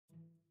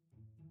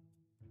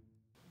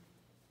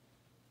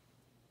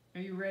Are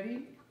you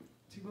ready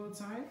to go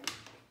outside?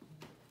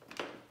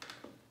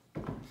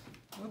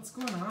 What's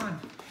going on?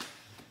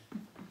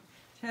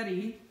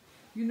 Teddy,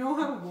 you know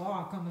how to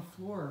walk on the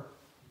floor.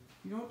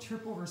 You don't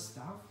trip over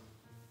stuff.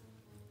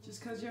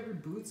 Just because you have your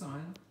boots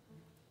on,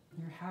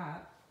 your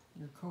hat,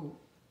 your coat.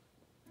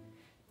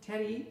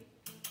 Teddy,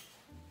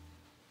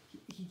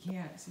 he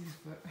can't see his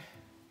foot.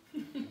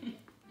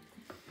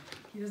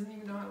 He doesn't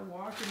even know how to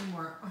walk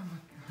anymore. Oh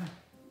my God.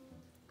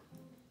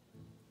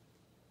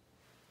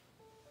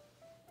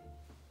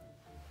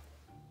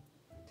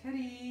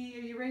 Teddy,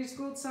 are you ready to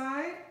go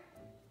outside?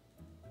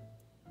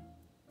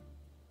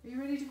 Are you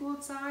ready to go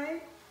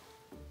outside?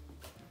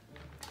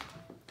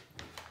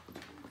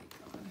 Oh my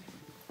God.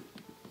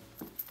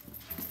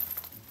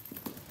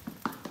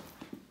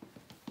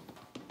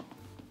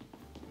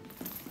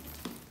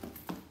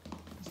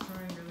 He's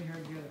trying really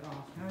hard to get it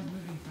off. Now he's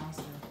moving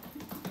faster.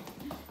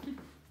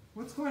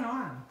 What's going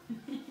on?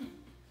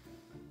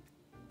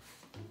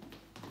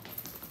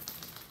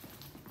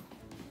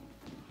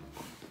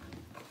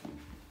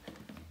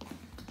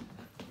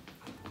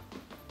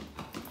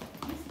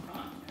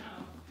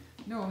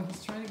 No,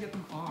 he's trying to get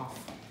them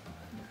off.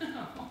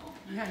 No.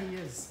 Yeah, he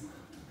is.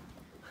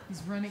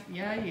 He's running.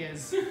 Yeah, he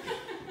is.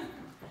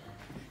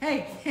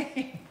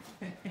 Hey!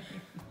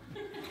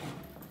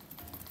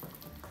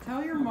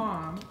 Tell your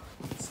mom,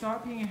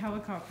 stop being a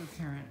helicopter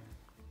parent.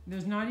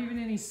 There's not even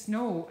any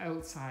snow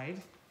outside,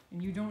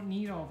 and you don't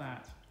need all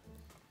that.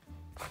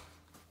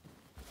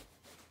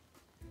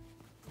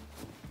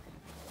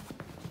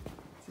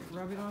 So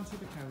rub it onto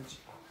the couch.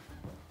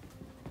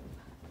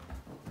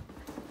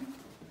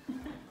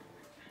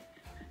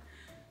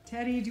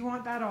 Teddy, do you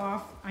want that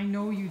off? I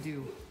know you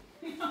do.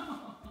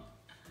 No.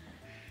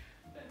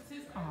 That's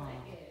his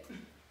blanket.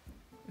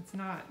 It's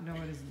not. No,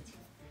 it isn't. Do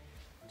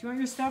you want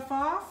your stuff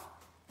off?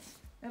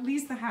 At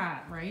least the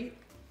hat, right?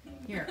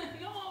 Here.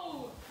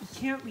 No. You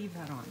can't leave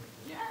that on.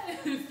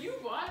 Yes, you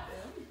bought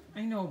them.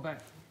 I know,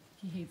 but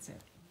he hates it.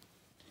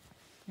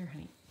 Here,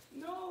 honey.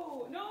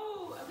 No.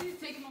 At least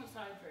take him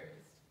outside first.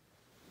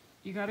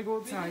 You gotta go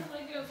outside.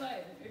 Maybe he'll like it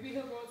outside. Maybe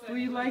he'll go outside. Will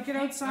you like it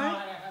outside?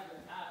 God, I have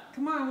the hat.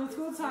 Come on, let's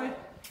go outside.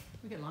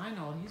 Look at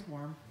Lionel, he's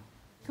warm.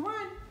 Come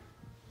on.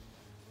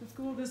 Let's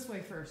go this way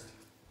first.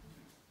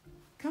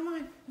 Come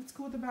on, let's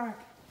go at the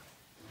back.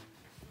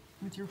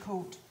 With your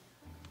coat.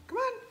 Come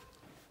on.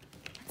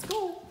 Let's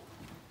go.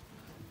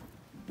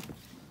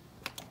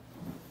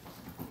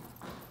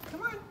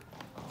 Come on.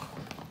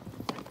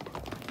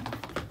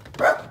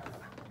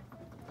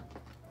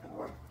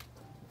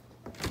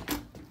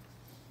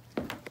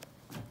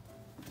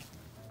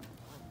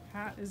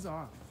 Hat is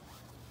off.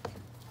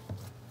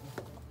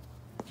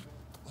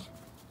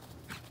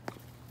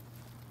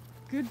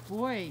 Good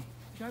boy.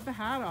 Got the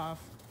hat off.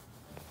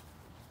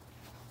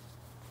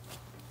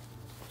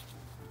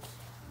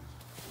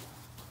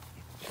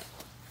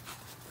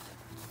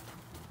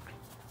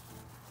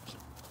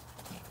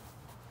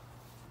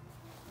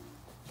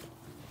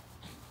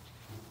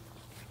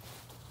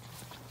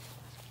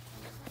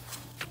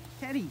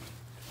 Teddy,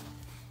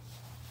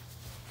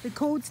 the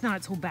coat's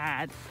not so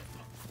bad.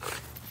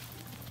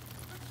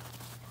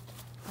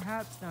 The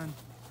hat's done.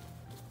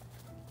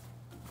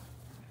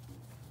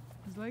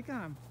 It's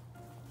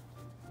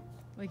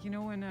like you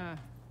know when a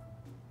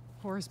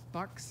horse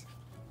bucks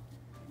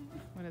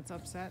when it's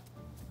upset?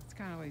 That's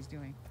kind of what he's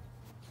doing.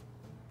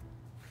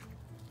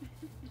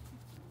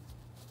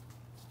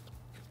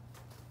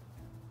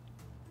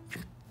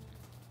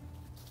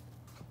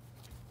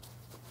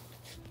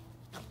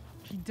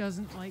 He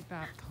doesn't like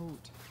that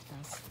coat,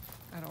 Tess,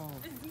 at all.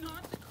 It's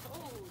not the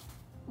coat.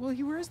 Well,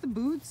 he wears the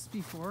boots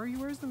before. He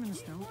wears them in the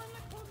snow. He's worn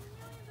the coat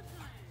millions of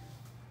times.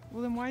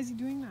 Well, then why is he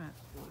doing that?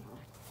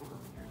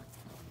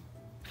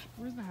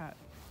 Where's the hat?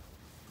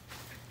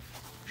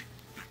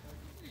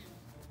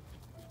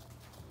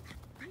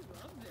 He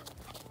loves it.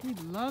 He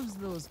loves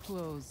those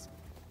clothes.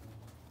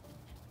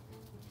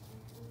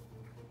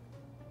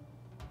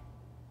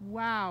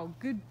 Wow,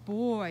 good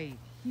boy.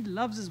 He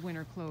loves his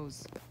winter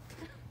clothes.